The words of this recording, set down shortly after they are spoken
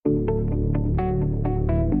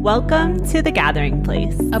Welcome to The Gathering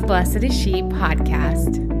Place, a Blessed is She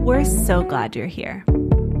podcast. We're so glad you're here.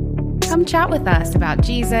 Come chat with us about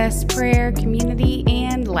Jesus, prayer, community,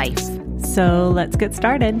 and life. So let's get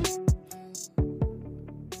started.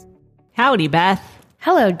 Howdy, Beth.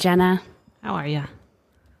 Hello, Jenna. How are you?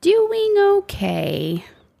 Doing okay.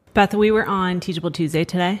 Beth, we were on Teachable Tuesday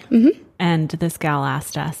today, and this gal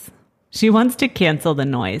asked us. She wants to cancel the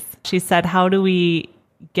noise. She said, how do we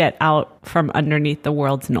get out from underneath the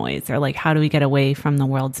world's noise? Or like, how do we get away from the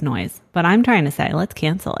world's noise? But I'm trying to say, let's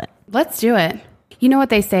cancel it. Let's do it. You know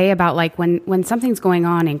what they say about like when something's going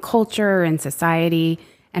on in culture and society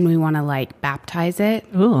and we want to like baptize it,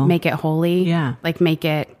 Ooh. make it holy, Yeah. like make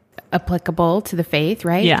it applicable to the faith,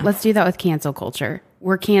 right? Yeah. Let's do that with cancel culture.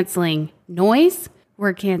 We're canceling noise.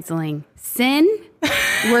 We're canceling sin.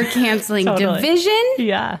 We're canceling Totally. division.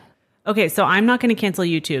 Yeah. Okay, so I'm not going to cancel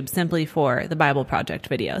YouTube simply for the Bible Project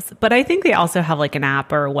videos, but I think they also have like an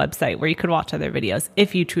app or a website where you could watch other videos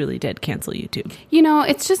if you truly did cancel YouTube. You know,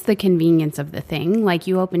 it's just the convenience of the thing. Like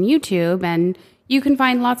you open YouTube and you can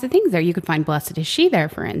find lots of things there. You could find Blessed is She there,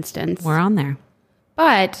 for instance. We're on there.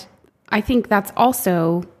 But I think that's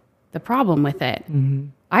also the problem with it.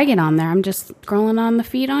 I get on there. I'm just scrolling on the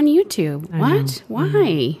feed on YouTube. What?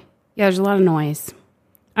 Why? Yeah, there's a lot of noise.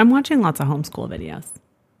 I'm watching lots of homeschool videos.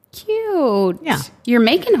 Cute. Yeah. You're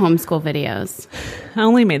making homeschool videos. I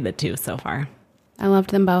only made the 2 so far. I loved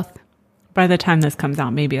them both. By the time this comes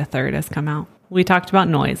out, maybe a 3rd has come out. We talked about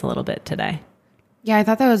noise a little bit today. Yeah, I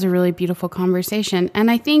thought that was a really beautiful conversation.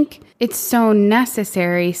 And I think it's so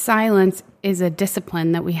necessary. Silence is a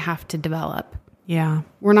discipline that we have to develop. Yeah.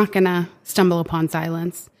 We're not going to stumble upon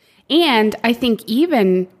silence. And I think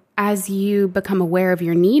even as you become aware of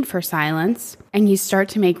your need for silence and you start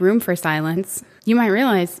to make room for silence, you might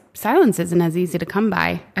realize silence isn't as easy to come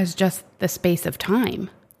by as just the space of time.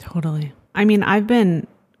 Totally. I mean, I've been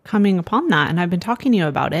coming upon that and I've been talking to you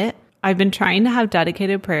about it. I've been trying to have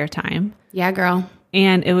dedicated prayer time. Yeah, girl.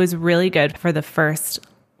 And it was really good for the first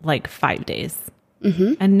like 5 days.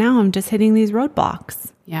 And now I'm just hitting these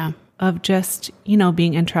roadblocks Yeah. of just, you know,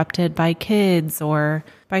 being interrupted by kids or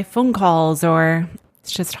by phone calls, or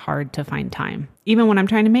it's just hard to find time, even when I'm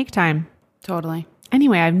trying to make time. Totally.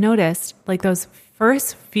 Anyway, I've noticed like those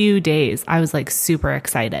first few days, I was like super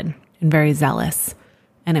excited and very zealous,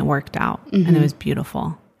 and it worked out and it was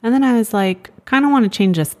beautiful. And then I was like, kind of want to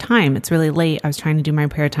change this time. It's really late. I was trying to do my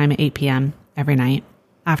prayer time at 8 p.m. every night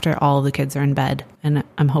after all the kids are in bed, and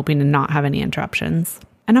I'm hoping to not have any interruptions.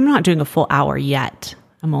 And I'm not doing a full hour yet.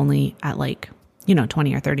 I'm only at like,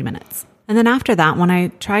 20 or 30 minutes. And then after that, when I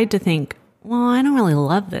tried to think, well, I don't really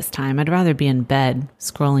love this time. I'd rather be in bed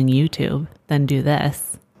scrolling YouTube than do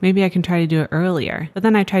this. Maybe I can try to do it earlier. But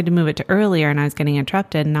then I tried to move it to earlier and I was getting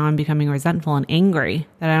interrupted. And now I'm becoming resentful and angry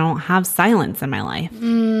that I don't have silence in my life.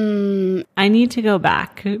 I need to go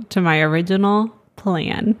back to my original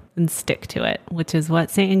plan and stick to it, which is what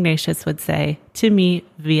St. Ignatius would say to me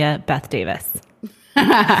via Beth Davis.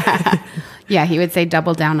 Yeah, he would say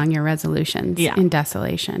double down on your resolutions Yeah. in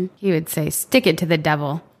desolation. He would say stick it to the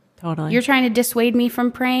devil. Totally. You're trying to dissuade me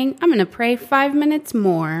from praying? I'm going to pray 5 minutes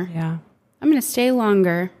more. Yeah. I'm going to stay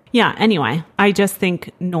longer. Yeah. Anyway, I just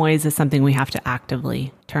think noise is something we have to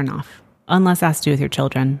actively turn off, unless it has to do with your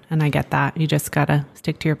children. And I get that. You just got to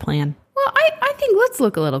stick to your plan. Well, I think let's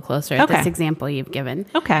look a little closer at Okay. this example you've given.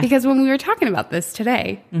 Okay. Because when we were talking about this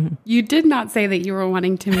today, you did not say that you were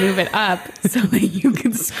wanting to move it up so that you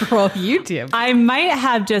could scroll YouTube. I might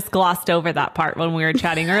have just glossed over that part when we were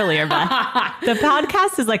chatting earlier, but the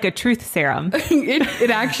podcast is like a truth serum. It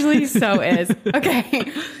actually so is.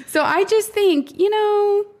 Okay. So I just think,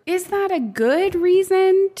 is that a good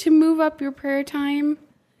reason to move up your prayer time?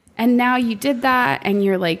 And now you did that and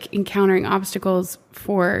you're like encountering obstacles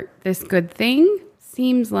for this good thing?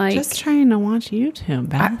 Seems like... Just trying to watch YouTube,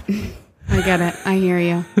 Beth. I get it. I hear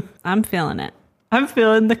you. I'm feeling it. I'm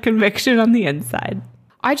feeling the conviction on the inside.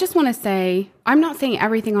 I just want to say, I'm not saying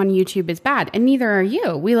everything on YouTube is bad, and neither are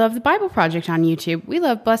you. We love the Bible Project on YouTube. We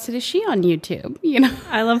love Blessed is She on YouTube,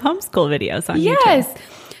 I love homeschool videos on YouTube. Yes.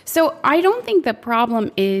 So I don't think the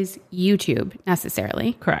problem is YouTube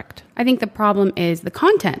necessarily. Correct. I think the problem is the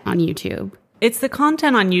content on YouTube. It's the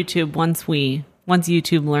content on YouTube once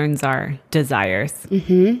YouTube learns our desires.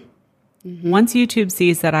 Once YouTube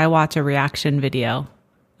sees that I watch a reaction video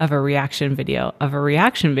of a reaction video of a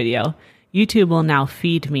reaction video, YouTube will now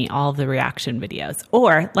feed me all the reaction videos.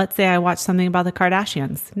 Or let's say I watch something about the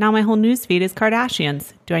Kardashians. Now my whole news feed is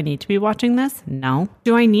Kardashians. Do I need to be watching this? No.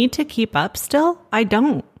 Do I need to keep up still? I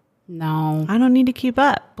don't. No. I don't need to keep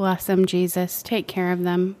up. Bless them, Jesus. Take care of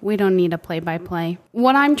them. We don't need a play-by-play.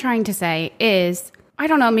 What I'm trying to say is I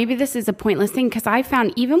don't know, maybe this is a pointless thing because I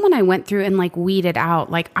found even when I went through and like weeded out,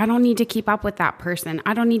 like I don't need to keep up with that person.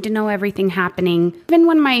 I don't need to know everything happening. Even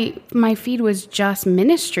when my feed was just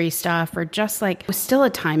ministry stuff or just like, it was still a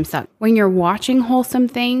time suck. When you're watching wholesome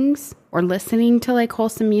things or listening to like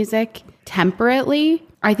wholesome music temperately,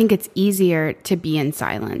 I think it's easier to be in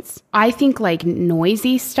silence. I think like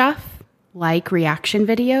noisy stuff, like reaction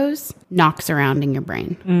videos, knocks around in your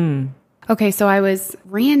brain. Okay, so I was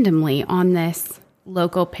randomly on this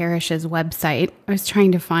local parish's website. I was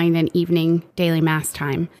trying to find an evening daily mass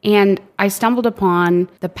time, and I stumbled upon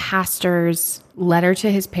the pastor's letter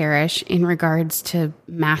to his parish in regards to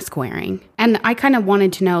mask wearing. And I kind of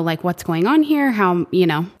wanted to know like what's going on here, how,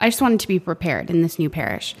 I just wanted to be prepared in this new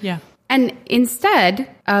parish. Yeah. And instead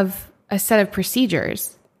of a set of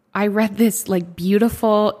procedures, I read this like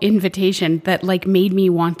beautiful invitation that like made me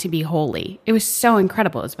want to be holy. It was so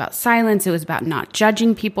incredible. It was about silence. It was about not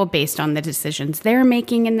judging people based on the decisions they're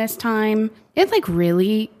making in this time. It like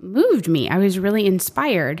really moved me. I was really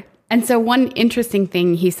inspired. And so one interesting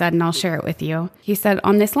thing he said, and I'll share it with you. He said,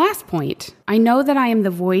 on this last point, I know that I am the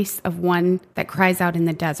voice of one that cries out in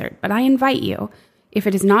the desert, but I invite you, if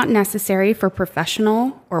it is not necessary for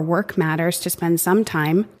professional or work matters, to spend some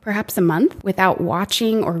time, perhaps a month, without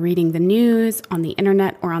watching or reading the news on the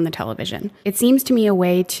internet or on the television. It seems to me a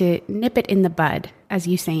way to nip it in the bud, as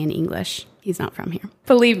you say in English. He's not from here.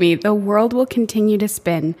 Believe me, the world will continue to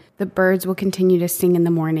spin, the birds will continue to sing in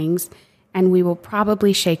the mornings, and we will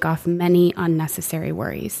probably shake off many unnecessary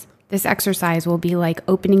worries. This exercise will be like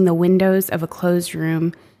opening the windows of a closed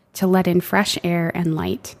room to let in fresh air and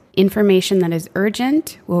light. Information that is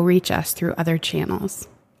urgent will reach us through other channels.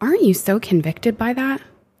 Aren't you so convicted by that?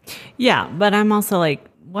 Yeah, but I'm also like,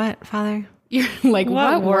 what, Father? You're like,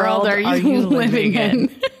 what world are you living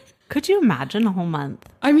in? Could you imagine a whole month?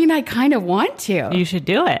 I mean, I kind of want to. You should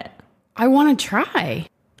do it. I want to try.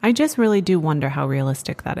 I just really do wonder how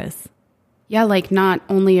realistic that is. Yeah, like not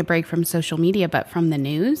only a break from social media, but from the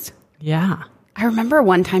news. Yeah. I remember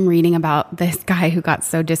one time reading about this guy who got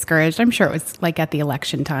so discouraged. I'm sure it was like at the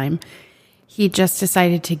election time. He just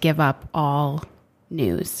decided to give up all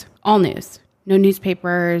news. All news. No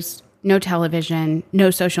newspapers, no television,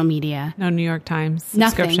 no social media. No New York Times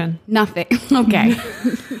subscription. Nothing. Okay.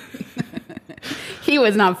 He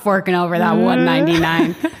was not forking over that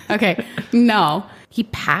 $1.99. Okay. No. He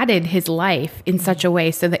padded his life in such a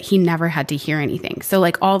way so that he never had to hear anything. So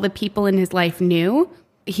like all the people in his life knew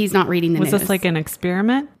he's not reading the news. Was this like an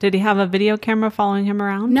experiment? Did he have a video camera following him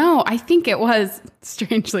around? No, I think it was,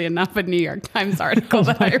 strangely enough, a New York Times article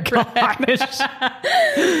that I read.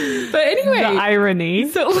 But anyway. The irony.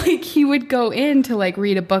 So like he would go in to like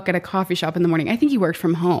read a book at a coffee shop in the morning. I think he worked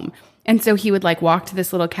from home. And so he would like walk to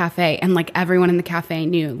this little cafe and like everyone in the cafe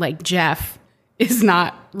knew like Jeff is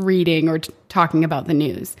not reading or talking about the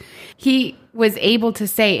news. He was able to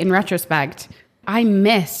say in retrospect, I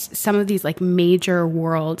missed some of these like major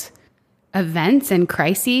world events and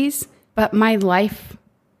crises, but my life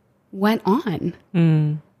went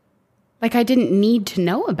on. Like I didn't need to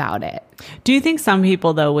know about it. Do you think some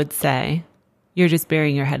people though would say you're just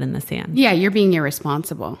burying your head in the sand? Yeah, you're being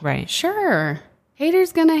irresponsible. Right. Sure.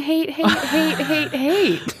 Haters gonna hate.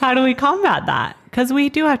 How do we combat that? Because we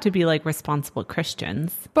do have to be like responsible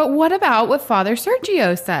Christians. But what about what Father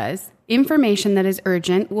Sergio says? Information that is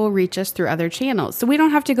urgent will reach us through other channels. So we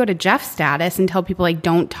don't have to go to Jeff's status and tell people like,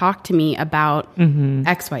 don't talk to me about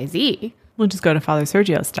XYZ. We'll just go to Father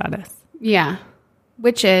Sergio's status. Yeah.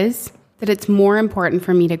 Which is that it's more important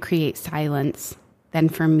for me to create silence than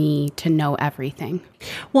for me to know everything.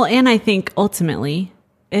 Well, and I think ultimately,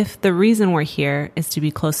 if the reason we're here is to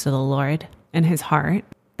be close to the Lord and his heart,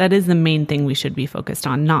 that is the main thing we should be focused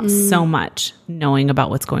on, not so much knowing about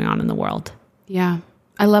what's going on in the world. Yeah.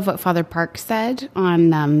 I love what Father Park said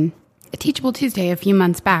on a Teachable Tuesday a few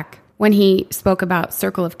months back when he spoke about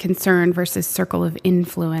circle of concern versus circle of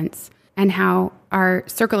influence and how our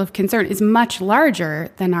circle of concern is much larger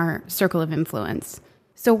than our circle of influence.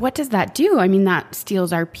 So what does that do? I mean, that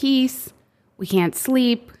steals our peace. We can't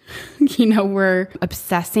sleep. We're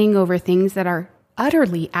obsessing over things that are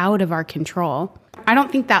utterly out of our control. I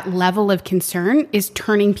don't think that level of concern is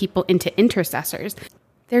turning people into intercessors.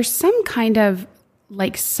 There's some kind of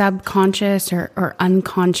like subconscious or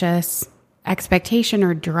unconscious expectation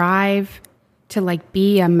or drive to like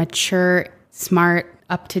be a mature, smart,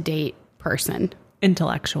 up-to-date person.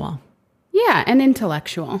 Intellectual. Yeah, an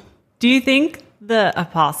intellectual. Do you think the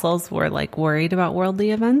apostles were like worried about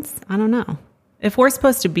worldly events? I don't know. If we're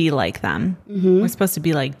supposed to be like them, we're supposed to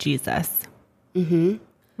be like Jesus. Right?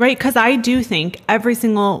 Because I do think every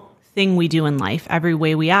single thing we do in life, every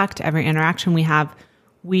way we act, every interaction we have,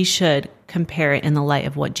 we should compare it in the light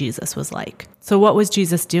of what Jesus was like. So what was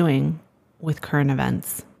Jesus doing with current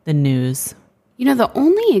events, the news? You know, the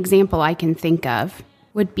only example I can think of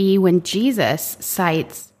would be when Jesus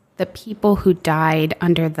cites the people who died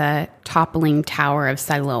under the toppling tower of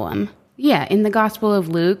Siloam. Yeah, in the Gospel of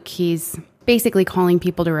Luke, he's basically calling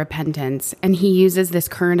people to repentance, and he uses this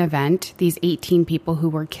current event, these 18 people who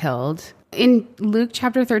were killed. In Luke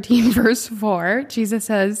chapter 13, verse 4, Jesus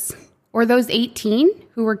says, or those 18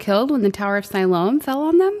 who were killed when the Tower of Siloam fell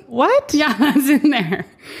on them? What? Yeah, that's in there.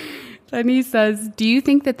 Then he says, do you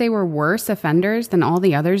think that they were worse offenders than all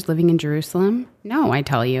the others living in Jerusalem? No, I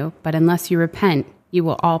tell you, but unless you repent, you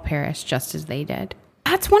will all perish just as they did.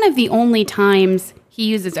 That's one of the only times he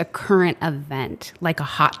uses a current event, like a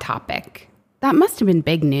hot topic. That must have been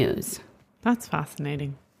big news. That's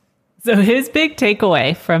fascinating. So his big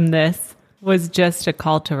takeaway from this was just a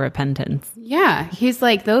call to repentance. Yeah, he's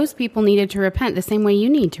like, those people needed to repent the same way you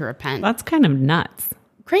need to repent. That's kind of nuts.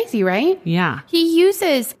 Crazy, right? Yeah. He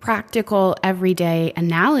uses practical, everyday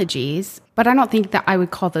analogies, but I don't think that I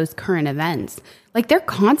would call those current events. Like, they're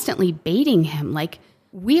constantly baiting him. Like,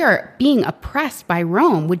 we are being oppressed by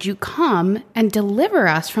Rome. Would you come and deliver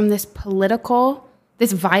us from this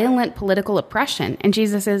violent political oppression? And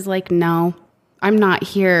Jesus is like, no, I'm not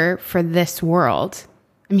here for this world.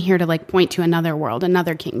 I'm here to point to another world,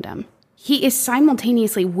 another kingdom. He is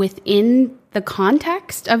simultaneously within the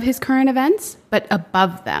context of his current events, but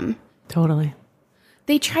above them. Totally.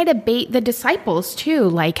 They try to bait the disciples too.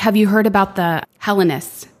 Like, have you heard about the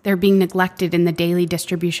Hellenists? They're being neglected in the daily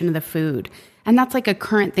distribution of the food. And that's a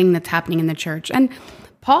current thing that's happening in the church. And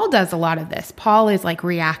Paul does a lot of this. Paul is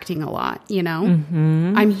reacting a lot,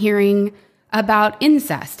 Mm-hmm. I'm hearing about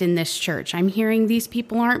incest in this church. I'm hearing these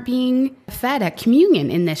people aren't being fed at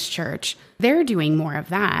communion in this church. They're doing more of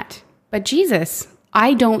that. But Jesus,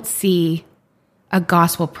 I don't see a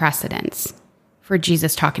gospel precedence for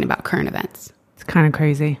Jesus talking about current events. It's kind of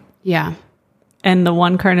crazy. Yeah. And the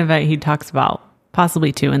one current event he talks about,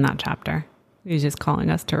 possibly two in that chapter, he's just calling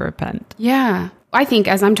us to repent. Yeah. I think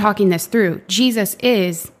as I'm talking this through, Jesus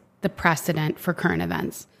is the precedent for current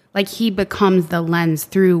events. He becomes the lens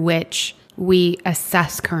through which we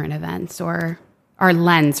assess current events, or our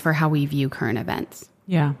lens for how we view current events.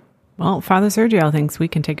 Yeah. Well, Father Sergio thinks we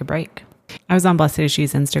can take a break. I was on Blessed Is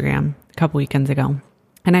She's Instagram a couple weekends ago,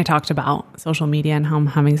 and I talked about social media and how I'm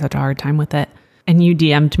having such a hard time with it. And you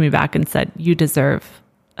DM'd me back and said, you deserve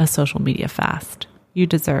a social media fast. You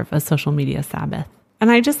deserve a social media Sabbath. And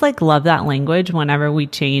I just love that language whenever we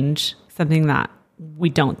change something that we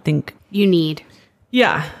don't think you need.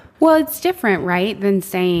 Yeah. Well, it's different, right? Than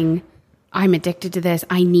saying, I'm addicted to this.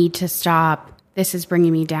 I need to stop. This is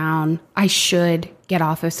bringing me down. I should get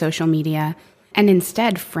off of social media. And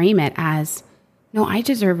instead frame it as, no, I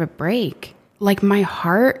deserve a break. My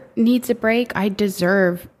heart needs a break. I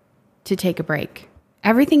deserve to take a break.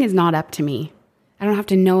 Everything is not up to me. I don't have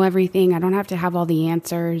to know everything. I don't have to have all the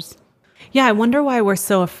answers. Yeah, I wonder why we're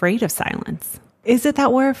so afraid of silence. Is it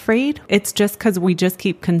that we're afraid? It's just because we just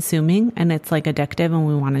keep consuming and it's addictive and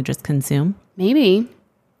we want to just consume? Maybe.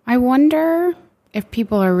 I wonder if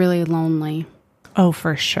people are really lonely. Oh,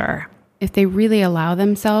 for sure. If they really allow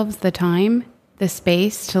themselves the time, the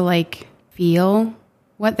space to feel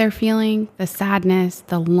what they're feeling, the sadness,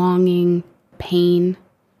 the longing, pain.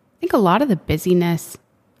 I think a lot of the busyness,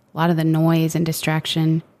 a lot of the noise and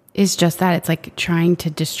distraction is just that. It's trying to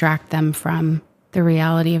distract them from the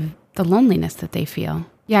reality of the loneliness that they feel.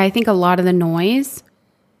 Yeah, I think a lot of the noise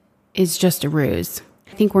is just a ruse.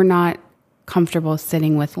 I think we're not comfortable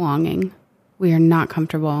sitting with longing. We are not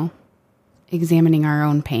comfortable examining our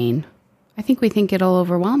own pain. I think we think it'll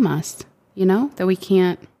overwhelm us, that we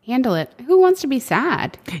can't handle it. Who wants to be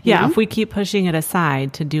sad? Yeah, if we keep pushing it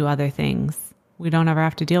aside to do other things, we don't ever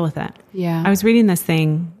have to deal with it. Yeah. I was reading this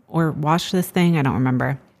thing or watched this thing, I don't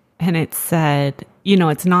remember. And it said,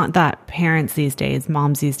 it's not that parents these days,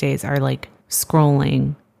 moms these days are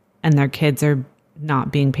scrolling and their kids are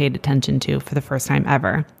not being paid attention to for the first time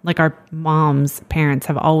ever. Our moms, parents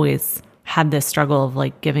have always had this struggle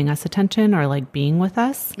of giving us attention or being with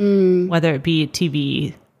us, whether it be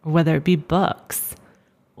TV or whether it be books,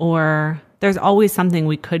 or there's always something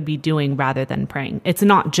we could be doing rather than praying. It's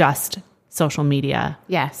not just social media,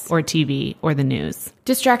 yes, or TV or the news.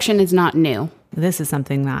 Distraction is not new. This is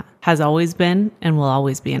something that has always been and will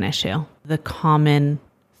always be an issue. The common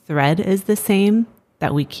thread is the same,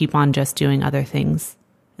 that we keep on just doing other things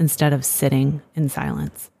instead of sitting in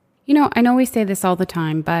silence. I know we say this all the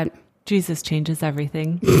time, but Jesus changes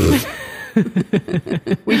everything.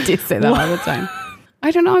 We do say that all the time. I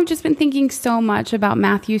don't know. I've just been thinking so much about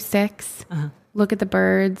Matthew 6. Look at the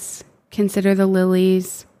birds, consider the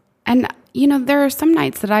lilies. And there are some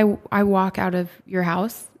nights that I walk out of your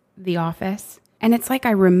house, the office, and it's like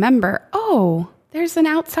I remember, oh, there's an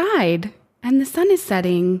outside and the sun is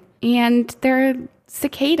setting and there are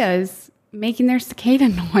cicadas making their cicada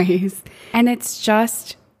noise. And it's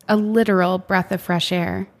just a literal breath of fresh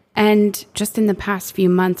air. And just in the past few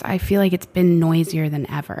months, I feel like it's been noisier than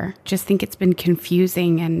ever. Just think it's been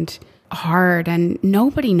confusing and hard and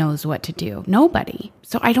nobody knows what to do. Nobody.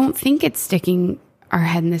 So I don't think it's sticking our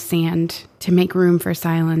head in the sand to make room for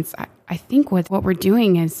silence. I think what we're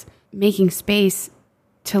doing is making space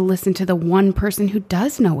to listen to the one person who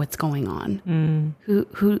does know what's going on,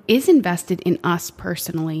 who is invested in us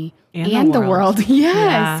personally and the world.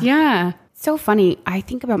 Yes, yeah. So funny. I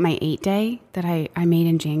think about my 8-day that I made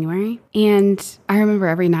in January. And I remember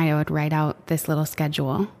every night I would write out this little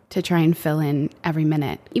schedule to try and fill in every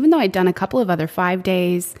minute. Even though I'd done a couple of other 5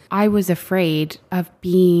 days, I was afraid of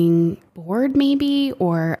being bored maybe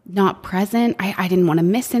or not present. I didn't want to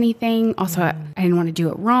miss anything. Also, I didn't want to do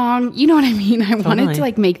it wrong. You know what I mean? I wanted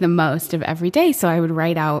to make the most of every day. So I would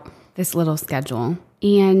write out this little schedule.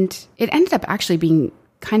 And it ended up actually being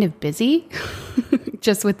kind of busy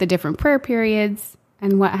just with the different prayer periods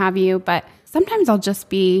and what have you. But sometimes I'll just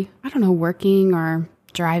be, working or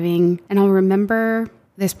driving, and I'll remember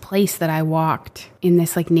this place that I walked in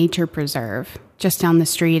this nature preserve just down the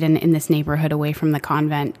street and in this neighborhood away from the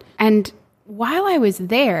convent. And while I was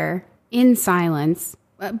there in silence,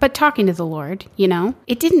 but talking to the Lord,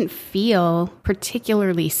 it didn't feel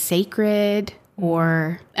particularly sacred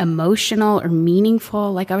or emotional or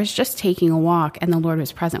meaningful. Like I was just taking a walk and the Lord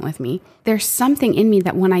was present with me. There's something in me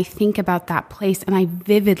that when I think about that place, and I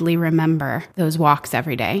vividly remember those walks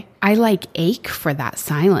every day, I ache for that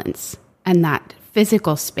silence and that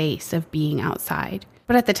physical space of being outside.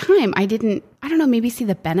 But at the time, I didn't, maybe see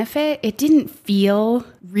the benefit. It didn't feel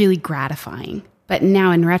really gratifying. But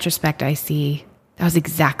now in retrospect, I see that was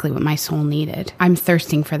exactly what my soul needed. I'm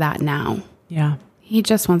thirsting for that now. Yeah. He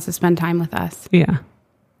just wants to spend time with us. Yeah.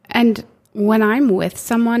 And when I'm with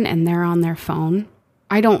someone and they're on their phone,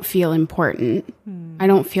 I don't feel important. I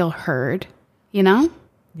don't feel heard, Yeah.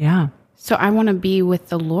 So I want to be with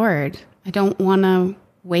the Lord. I don't want to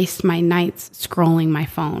waste my nights scrolling my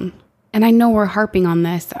phone. And I know we're harping on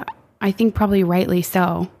this. I think probably rightly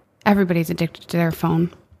so. Everybody's addicted to their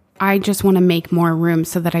phone. I just want to make more room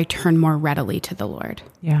so that I turn more readily to the Lord.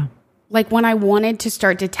 Yeah. When I wanted to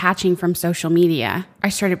start detaching from social media, I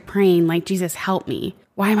started praying Jesus, help me.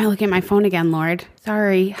 Why am I looking at my phone again, Lord?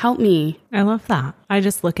 Sorry, help me. I love that. I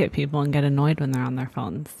just look at people and get annoyed when they're on their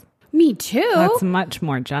phones. Me too. That's much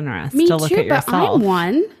more generous Me to look too, at yourself. But I'm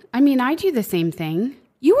one. I do the same thing.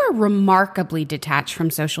 You are remarkably detached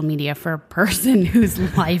from social media for a person whose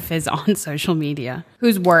life is on social media,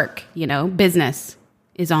 whose work, business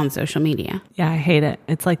is on social media. Yeah, I hate it.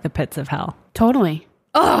 It's like the pits of hell. Totally.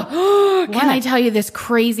 Oh, can I tell you this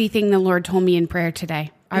crazy thing the Lord told me in prayer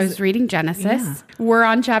today? I was reading Genesis. Yeah. We're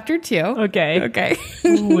on chapter 2. Okay.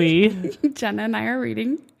 Jenna and I are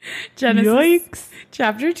reading Genesis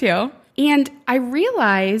chapter 2. And I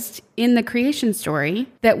realized in the creation story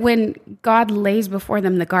that when God lays before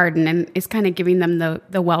them the garden and is kind of giving them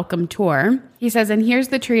the welcome tour, he says, and here's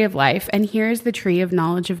the tree of life, and here's the tree of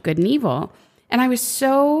knowledge of good and evil. And I was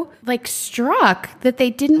so struck that they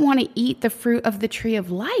didn't want to eat the fruit of the tree of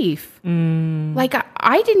life.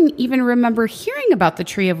 I didn't even remember hearing about the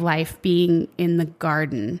tree of life being in the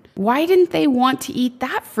garden. Why didn't they want to eat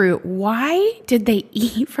that fruit? Why did they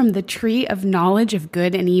eat from the tree of knowledge of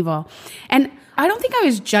good and evil? And I don't think I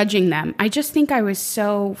was judging them. I just think I was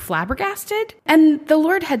so flabbergasted. And the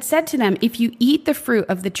Lord had said to them, if you eat the fruit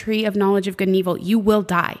of the tree of knowledge of good and evil, you will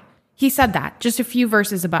die. He said that just a few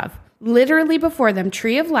verses above. Literally before them,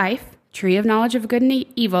 tree of life, tree of knowledge of good and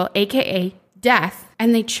evil, aka death,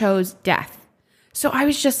 and they chose death. So I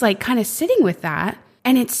was just kind of sitting with that.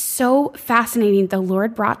 And it's so fascinating. The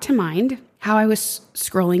Lord brought to mind how I was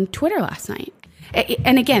scrolling Twitter last night.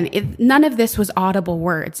 And again, none of this was audible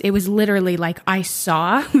words. It was literally I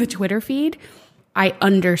saw the Twitter feed. I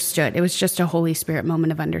understood. It was just a Holy Spirit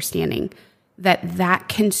moment of understanding that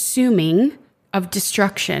consuming of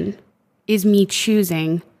destruction is me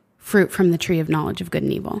choosing fruit from the tree of knowledge of good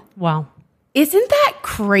and evil. Wow. Isn't that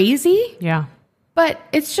crazy? Yeah. But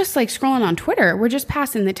it's just like scrolling on Twitter. We're just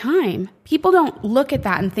passing the time. People don't look at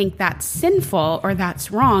that and think that's sinful or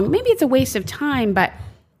that's wrong. Maybe it's a waste of time, but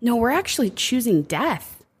no, we're actually choosing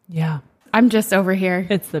death. Yeah. I'm just over here.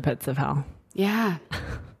 It's the pits of hell. Yeah.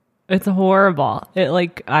 It's horrible.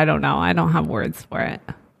 I don't know. I don't have words for it.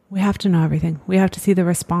 We have to know everything. We have to see the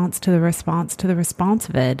response to the response to the response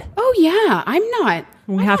vid. Oh, yeah. I'm not.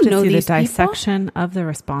 We have to see the dissection of the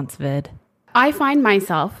response vid. I find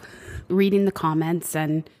myself reading the comments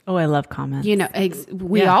and, Oh, I love comments. you know,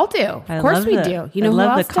 we all do. Of course we do. You know who I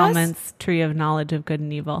love else the comments tree of knowledge of good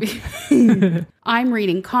and evil. I'm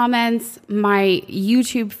reading comments. My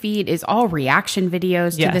YouTube feed is all reaction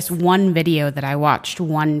videos to this one video that I watched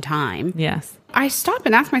one time. Yes. I stop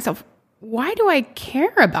and ask myself, why do I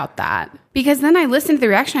care about that? Because then I listen to the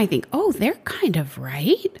reaction. I think, oh, they're kind of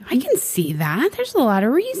right. I can see that. There's a lot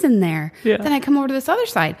of reason there. Yeah. Then I come over to this other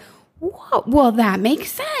side. Whoa, well, that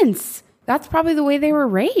makes sense. That's probably the way they were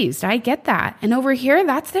raised. I get that. And over here,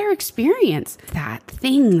 that's their experience. That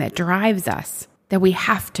thing that drives us that we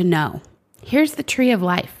have to know. Here's the tree of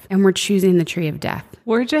life, and we're choosing the tree of death.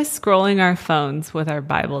 We're just scrolling our phones with our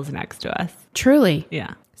Bibles next to us. Truly.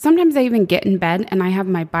 Yeah. Sometimes I even get in bed and I have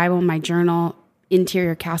my Bible, my journal,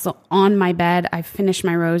 interior castle on my bed. I've finished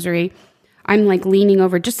my rosary. I'm like leaning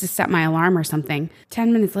over just to set my alarm or something.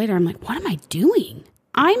 10 minutes later, I'm like, what am I doing?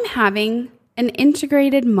 I'm having an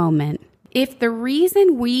integrated moment. If the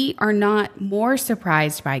reason we are not more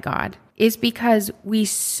surprised by God is because we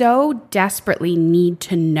so desperately need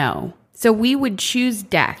to know, so we would choose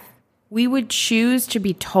death, we would choose to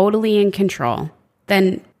be totally in control,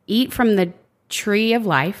 then eat from the tree of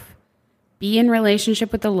life, be in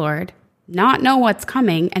relationship with the Lord, not know what's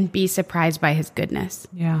coming, and be surprised by his goodness.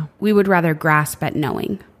 Yeah. We would rather grasp at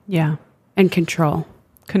knowing Yeah. and control.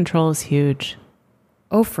 Control is huge.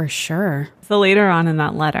 Oh, for sure. So later on in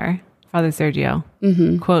that letter, Father Sergio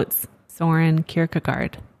quotes Soren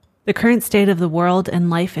Kierkegaard. The current state of the world and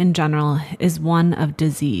life in general is one of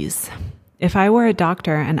disease. If I were a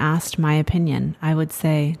doctor and asked my opinion, I would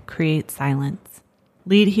say, create silence.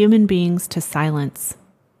 Lead human beings to silence.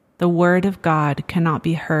 The word of God cannot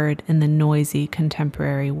be heard in the noisy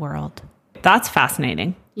contemporary world. That's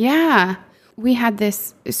fascinating. Yeah. We had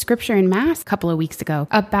this scripture in Mass a couple of weeks ago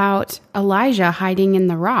about Elijah hiding in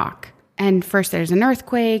the rock. And first there's an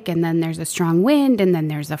earthquake, and then there's a strong wind, and then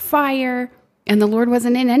there's a fire. And the Lord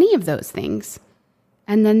wasn't in any of those things.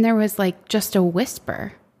 And then there was like just a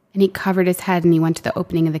whisper. And he covered his head and he went to the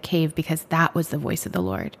opening of the cave because that was the voice of the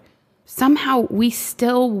Lord. Somehow we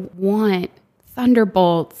still want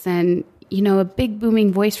thunderbolts and, you know, a big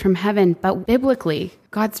booming voice from heaven. But biblically,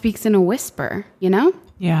 God speaks in a whisper, you know?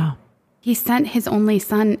 Yeah. He sent his only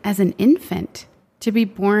son as an infant to be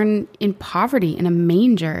born in poverty in a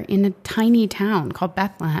manger in a tiny town called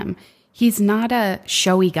Bethlehem. He's not a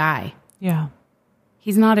showy guy. Yeah.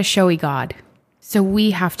 He's not a showy God. So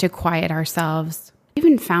we have to quiet ourselves. I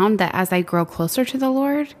even found that as I grow closer to the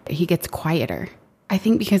Lord, he gets quieter. I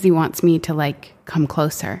think because he wants me to like come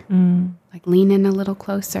closer, like lean in a little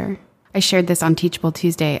closer. I shared this on Teachable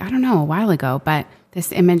Tuesday, I don't know, a while ago, but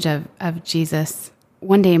this image of Jesus.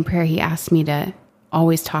 One day in prayer, he asked me to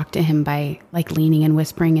always talk to him by like leaning and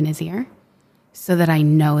whispering in his ear so that I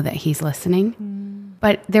know that he's listening.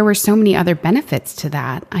 But there were so many other benefits to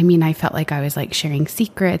that. I mean, I felt like I was like sharing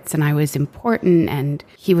secrets and I was important and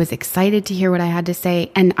he was excited to hear what I had to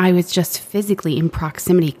say. And I was just physically in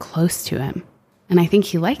proximity close to him. And I think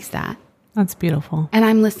he likes that. That's beautiful. And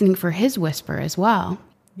I'm listening for his whisper as well.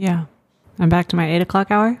 Yeah. I'm back to my 8 o'clock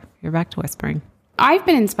hour. You're back to whispering. I've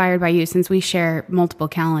been inspired by you since we share multiple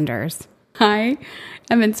calendars. I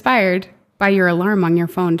am inspired by your alarm on your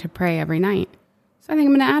phone to pray every night. So I think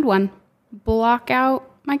I'm going to add one. Block out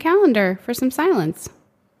my calendar for some silence.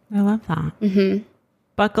 I love that.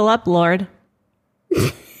 Buckle up, Lord.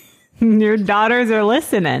 Your daughters are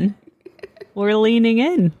listening. We're leaning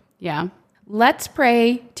in. Yeah. Let's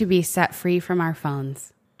pray to be set free from our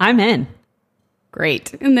phones. I'm in.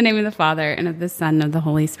 Great. In the name of the Father, and of the Son, and of the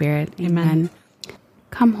Holy Spirit. Amen.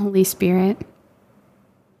 Come, Holy Spirit.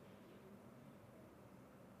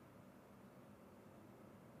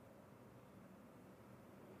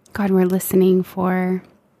 God, we're listening for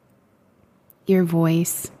your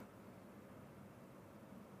voice,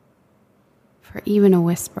 for even a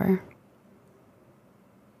whisper.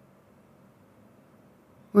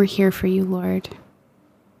 We're here for you, Lord.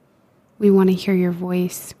 We want to hear your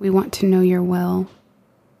voice. We want to know your will.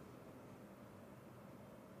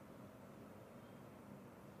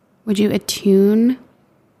 Would you attune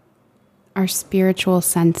our spiritual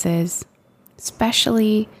senses,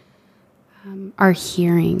 especially our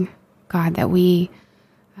hearing, God, that we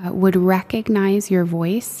would recognize your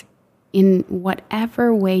voice in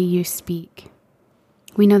whatever way you speak.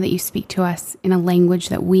 We know that you speak to us in a language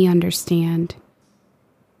that we understand.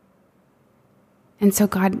 And so,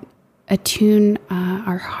 God, attune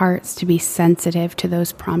our hearts to be sensitive to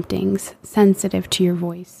those promptings, sensitive to your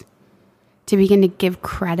voice, to begin to give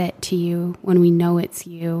credit to you when we know it's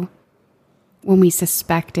you, when we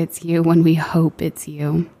suspect it's you, when we hope it's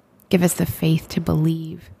you. Give us the faith to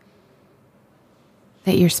believe.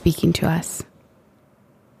 that you're speaking to us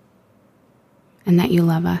and that you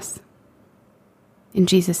love us. In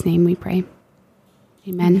Jesus' name we pray.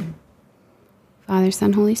 Amen. Father,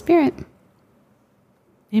 Son, Holy Spirit.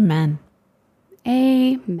 Amen.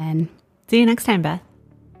 Amen. See you next time, Beth.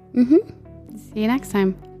 See you next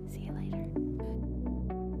time. See you later.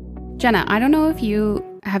 Jenna, I don't know if you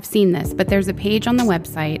have seen this, but there's a page on the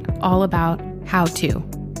website all about how to.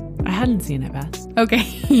 I hadn't seen it, Beth. Okay.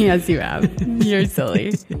 Yes, you have. You're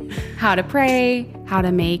silly. How to pray, how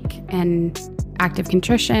to make an act of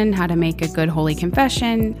contrition, how to make a good holy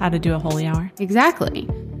confession. How to do a holy hour. Exactly.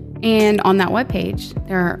 And on that webpage,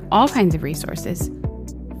 there are all kinds of resources,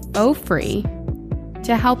 free,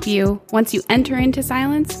 to help you. Once you enter into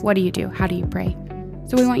silence, what do? How do you pray?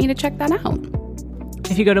 So we want you to check that out.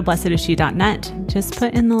 If you go to blessedisshe.net, just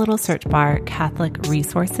put in the little search bar Catholic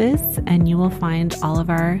resources, and you will find all of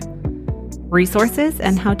our resources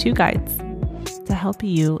and how-to guides to help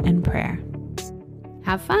you in prayer.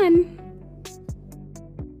 Have fun.